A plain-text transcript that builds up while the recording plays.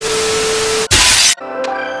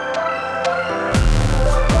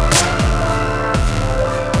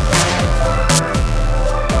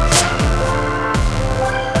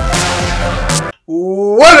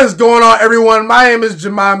What is going on, everyone? My name is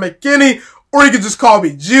Jemai McKinney, or you can just call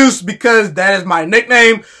me Juice because that is my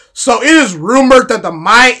nickname. So it is rumored that the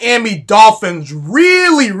Miami Dolphins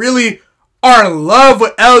really are in love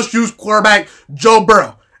with LSU's quarterback, Joe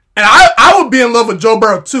Burrow. And I would be in love with Joe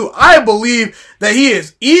Burrow too. I believe that he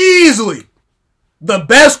is easily the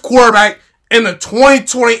best quarterback in the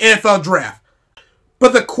 2020 NFL Draft.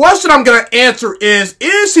 But the question I'm going to answer is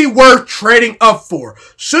he worth trading up for?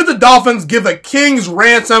 Should the Dolphins give a king's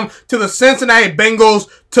ransom to the Cincinnati Bengals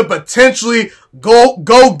to potentially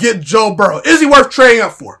go get Joe Burrow? Is he worth trading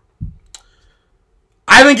up for?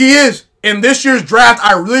 I think he is. In this year's draft,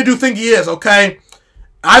 I really do think he is, okay?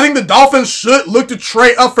 I think the Dolphins should look to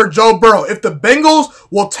trade up for Joe Burrow. If the Bengals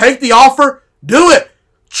will take the offer, do it.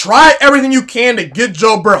 Try everything you can to get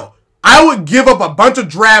Joe Burrow. I would give up a bunch of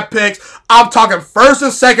draft picks. I'm talking first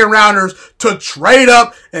and second rounders to trade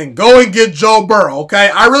up and go and get Joe Burrow, okay?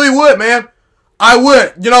 I really would, man. I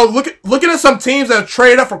would. You know, looking at some teams that have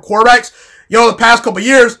traded up for quarterbacks, the past couple of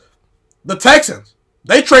years, the Texans,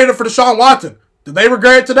 they traded for Deshaun Watson. Did they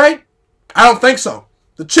regret it today? I don't think so.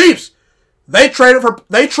 The Chiefs, they traded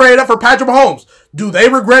up for Patrick Mahomes. Do they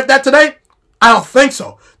regret that today? I don't think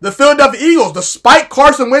so. The Philadelphia Eagles, despite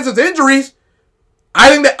Carson Wentz's injuries,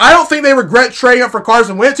 I don't think they regret trading up for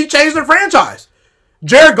Carson Wentz. He changed their franchise.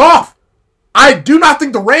 Jared Goff. I do not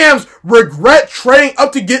think the Rams regret trading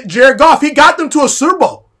up to get Jared Goff. He got them to a Super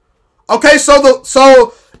Bowl. Okay,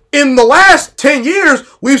 so in the last 10 years,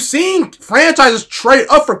 we've seen franchises trade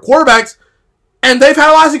up for quarterbacks, and they've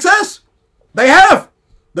had a lot of success. They have.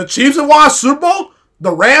 The Chiefs have won a Super Bowl.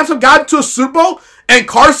 The Rams have gotten to a Super Bowl, and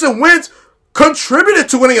Carson Wentz contributed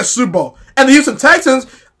to winning a Super Bowl. And the Houston Texans,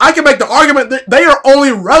 I can make the argument that they are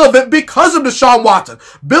only relevant because of Deshaun Watson.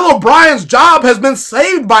 Bill O'Brien's job has been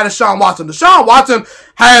saved by Deshaun Watson. Deshaun Watson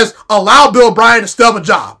has allowed Bill O'Brien to steal up a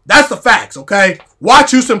job. That's the facts, okay? Watch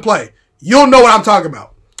Houston play. You'll know what I'm talking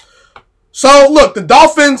about. So, look, the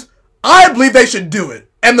Dolphins, I believe they should do it.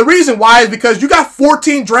 And the reason why is because you got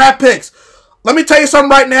 14 draft picks. Let me tell you something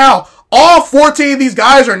right now. All 14 of these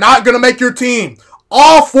guys are not going to make your team.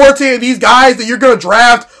 All 14 of these guys that you're going to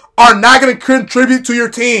draft are not going to contribute to your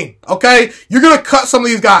team, okay? You're going to cut some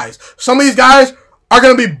of these guys. Some of these guys are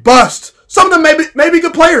going to be bust. Some of them may be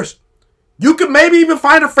good players. You could maybe even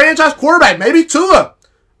find a franchise quarterback. Maybe Tua.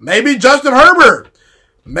 Maybe Justin Herbert.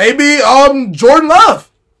 Maybe Jordan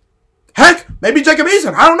Love. Heck, maybe Jacob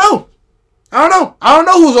Eason. I don't know. I don't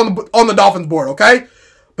know who's on the Dolphins board, okay?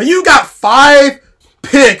 But you got 5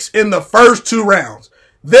 picks in the first 2 rounds.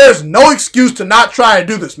 There's no excuse to not try to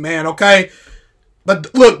do this, man, okay?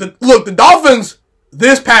 But look, the Dolphins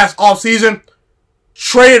this past offseason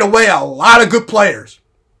traded away a lot of good players.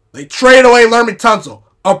 They traded away Laramie Tunsil,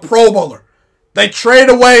 a Pro Bowler. They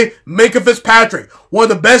traded away Minka Fitzpatrick, one of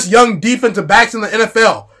the best young defensive backs in the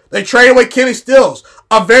NFL. They traded away Kenny Stills,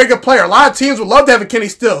 a very good player. A lot of teams would love to have a Kenny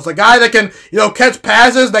Stills, a guy that can, catch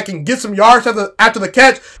passes, that can get some yards after the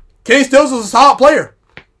catch. Kenny Stills is a solid player.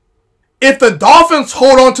 If the Dolphins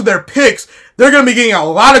hold on to their picks, they're going to be getting a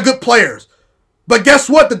lot of good players. But guess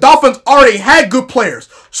what? The Dolphins already had good players.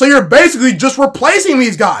 So you're basically just replacing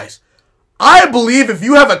these guys. I believe if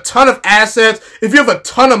you have a ton of assets, if you have a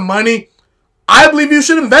ton of money, I believe you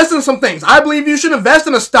should invest in some things. I believe you should invest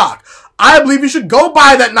in a stock. I believe you should go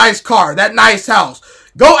buy that nice car, that nice house.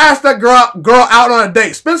 Go ask that girl out on a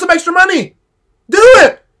date. Spend some extra money. Do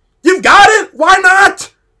it. You've got it. Why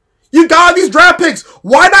not? You got these draft picks.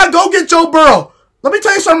 Why not go get Joe Burrow? Let me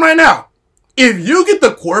tell you something right now. If you get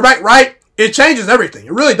the quarterback right, it changes everything.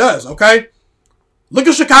 It really does, okay? Look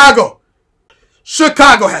at Chicago.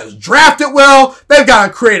 Chicago has drafted well. They've got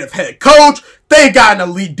a creative head coach. They've got an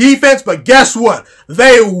elite defense. But guess what?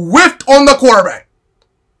 They whiffed on the quarterback.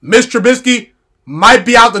 Mitch Trubisky might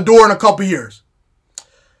be out the door in a couple years.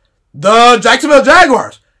 The Jacksonville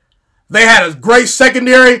Jaguars. They had a great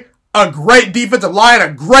secondary, a great defensive line,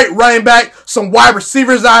 a great running back, some wide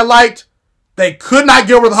receivers that I liked. They could not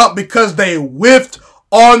get over the hump because they whiffed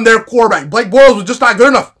on their quarterback. Blake Bortles was just not good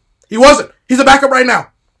enough. He wasn't. He's a backup right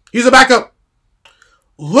now. He's a backup.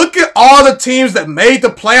 Look at all the teams that made the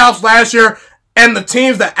playoffs last year and the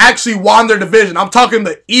teams that actually won their division. I'm talking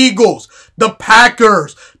the Eagles, the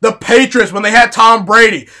Packers, the Patriots when they had Tom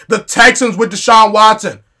Brady, the Texans with Deshaun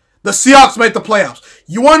Watson. The Seahawks made the playoffs.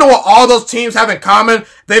 You want to know what all those teams have in common?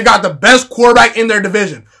 They've got the best quarterback in their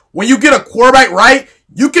division. When you get a quarterback right,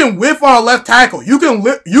 you can whiff on a left tackle. You can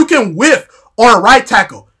whiff on a right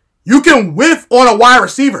tackle. You can whiff on a wide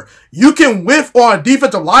receiver. You can whiff on a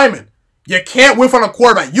defensive lineman. You can't whiff on a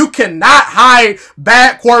quarterback. You cannot hide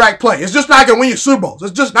bad quarterback play. It's just not going to win you Super Bowls.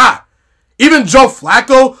 It's just not. Even Joe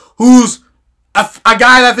Flacco, who's a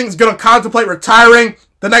guy that I think is going to contemplate retiring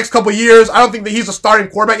the next couple years. I don't think that he's a starting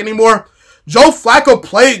quarterback anymore. Joe Flacco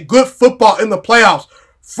played good football in the playoffs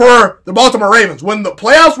for the Baltimore Ravens. When the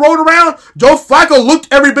playoffs rolled around, Joe Flacco looked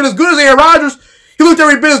every bit as good as Aaron Rodgers. He looked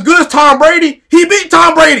every bit as good as Tom Brady. He beat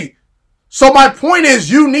Tom Brady. So my point is,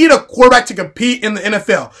 you need a quarterback to compete in the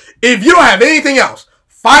NFL. If you don't have anything else,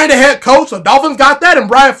 find a head coach. The Dolphins got that, and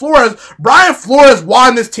Brian Flores. Brian Flores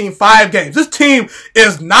won this team 5 games. This team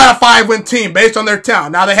is not a 5-win team based on their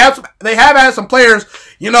talent. Now they have had some players,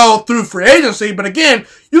 through free agency, but again,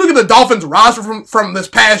 you look at the Dolphins roster from this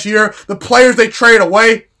past year, the players they traded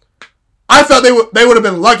away. I felt they would have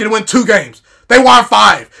been lucky to win 2 games. They won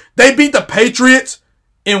 5. They beat the Patriots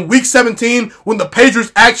in Week 17 when the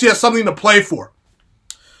Patriots actually had something to play for.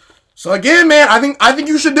 So again, man, I think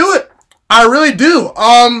you should do it. I really do.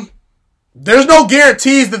 There's no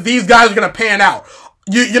guarantees that these guys are going to pan out.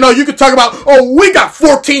 You could talk about, we got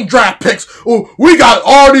 14 draft picks. Oh, we got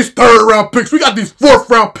all these 3rd round picks. We got these 4th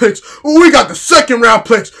round picks. Oh, we got the 2nd round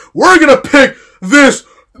picks. We're going to pick this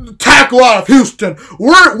tackle out of Houston.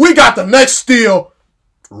 We got the next steal.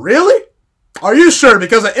 Really? Are you sure?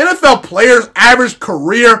 Because an NFL player's average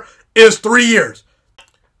career is 3 years.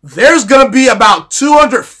 There's going to be about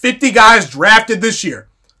 250 guys drafted this year.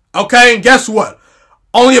 Okay, and guess what?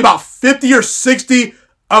 Only about 50 or 60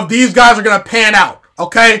 of these guys are going to pan out.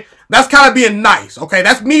 Okay? That's kind of being nice. Okay?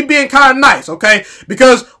 That's me being kind of nice. Okay?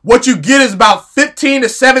 Because what you get is about 15 to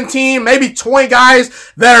 17, maybe 20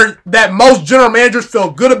 guys that most general managers feel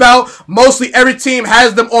good about. Mostly every team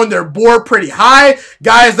has them on their board pretty high.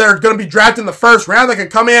 Guys that are going to be drafted in the 1st round that can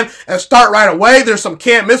come in and start right away. There's some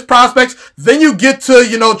can't miss prospects. Then you get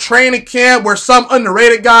to, training camp where some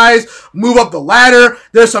underrated guys move up the ladder.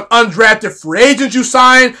 There's some undrafted free agents you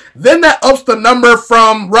sign. Then that ups the number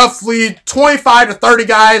from roughly 25 to 30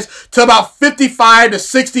 guys to about 55 to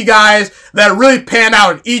 60 guys that really pan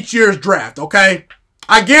out in each year's draft, okay?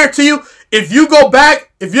 I guarantee you, if you go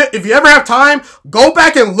back, if you ever have time, go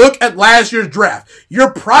back and look at last year's draft.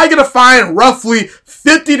 You're probably going to find roughly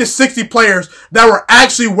 50 to 60 players that were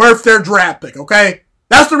actually worth their draft pick, okay?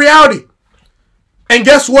 That's the reality. And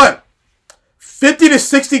guess what? 50 to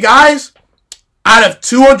 60 guys out of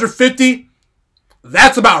 250,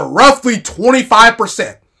 that's about roughly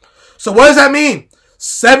 25%. So what does that mean?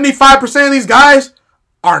 75% of these guys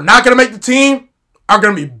are not going to make the team, are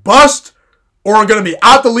going to be bust, or are going to be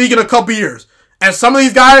out the league in a couple years. And some of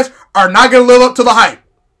these guys are not going to live up to the hype.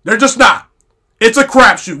 They're just not. It's a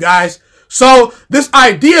crapshoot, guys. So this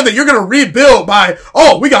idea that you're going to rebuild by,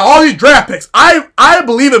 we got all these draft picks. I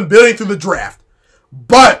believe in building through the draft.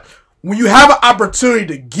 But when you have an opportunity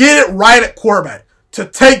to get it right at quarterback, to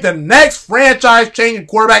take the next franchise-changing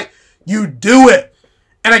quarterback, you do it.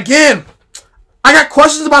 And again, I got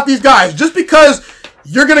questions about these guys. Just because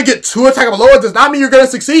you're going to get Tua Tagovailoa does not mean you're going to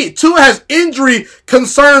succeed. Tua has injury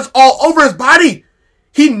concerns all over his body.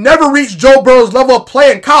 He never reached Joe Burrow's level of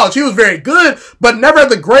play in college. He was very good, but never had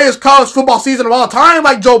the greatest college football season of all time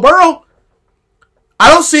like Joe Burrow. I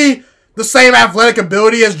don't see the same athletic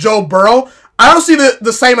ability as Joe Burrow. I don't see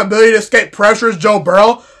the same ability to escape pressure as Joe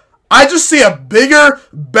Burrow. I just see a bigger,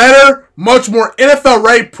 better, much more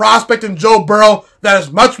NFL-ready prospect in Joe Burrow that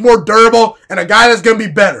is much more durable and a guy that's going to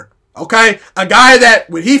be better. Okay? A guy that,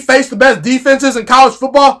 when he faced the best defenses in college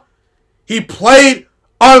football, he played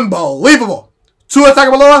unbelievable. Tua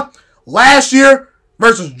Tagovailoa, last year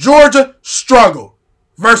versus Georgia, struggled.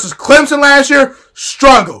 Versus Clemson last year,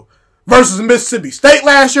 struggled. Versus Mississippi State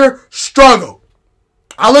last year, struggled.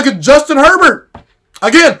 I look at Justin Herbert.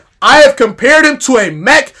 Again, I have compared him to a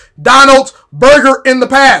McDonald's burger in the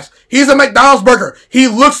past. He's a McDonald's burger. He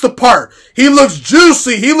looks the part. He looks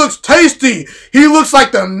juicy. He looks tasty. He looks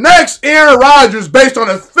like the next Aaron Rodgers based on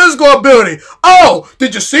his physical ability. Oh,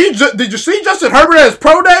 did you see Justin Herbert at his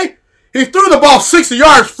pro day? He threw the ball 60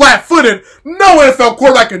 yards flat-footed. No NFL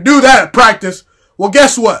quarterback can do that at practice. Well,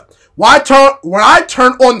 guess what? When I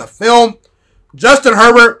turn on the film, Justin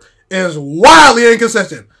Herbert is wildly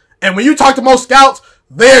inconsistent. And when you talk to most scouts,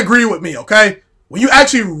 they agree with me, okay? When you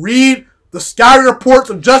actually read the scouting reports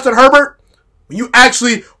of Justin Herbert, when you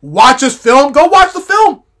actually watch his film, go watch the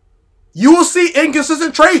film. You will see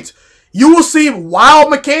inconsistent traits. You will see wild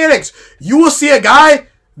mechanics. You will see a guy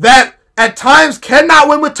that at times cannot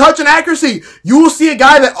win with touch and accuracy. You will see a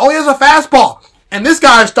guy that only has a fastball. And this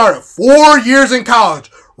guy started 4 years in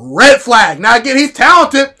college. Red flag. Now again, he's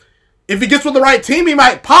talented. If he gets with the right team, he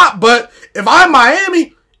might pop. But if I'm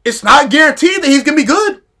Miami, it's not guaranteed that he's going to be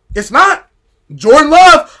good. It's not. Jordan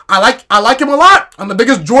Love, I like him a lot. I'm the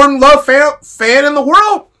biggest Jordan Love fan in the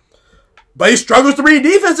world. But he struggles to read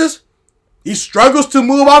defenses. He struggles to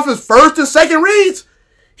move off his first and second reads.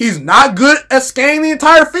 He's not good at scanning the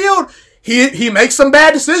entire field. He makes some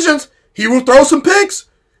bad decisions. He will throw some picks.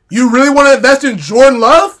 You really want to invest in Jordan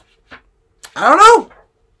Love? I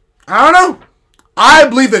don't know. I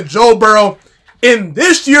believe that Joe Burrow in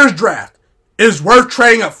this year's draft is worth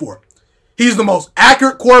trading up for. He's the most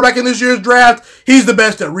accurate quarterback in this year's draft. He's the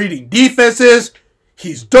best at reading defenses.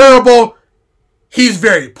 He's durable. He's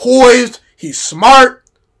very poised. He's smart.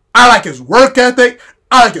 I like his work ethic.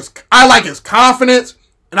 I like his confidence.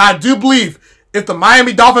 And I do believe if the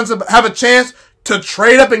Miami Dolphins have a chance to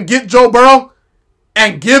trade up and get Joe Burrow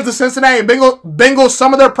and give the Cincinnati Bengals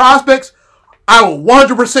some of their prospects, I will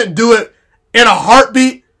 100% do it in a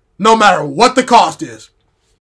heartbeat, no matter what the cost is.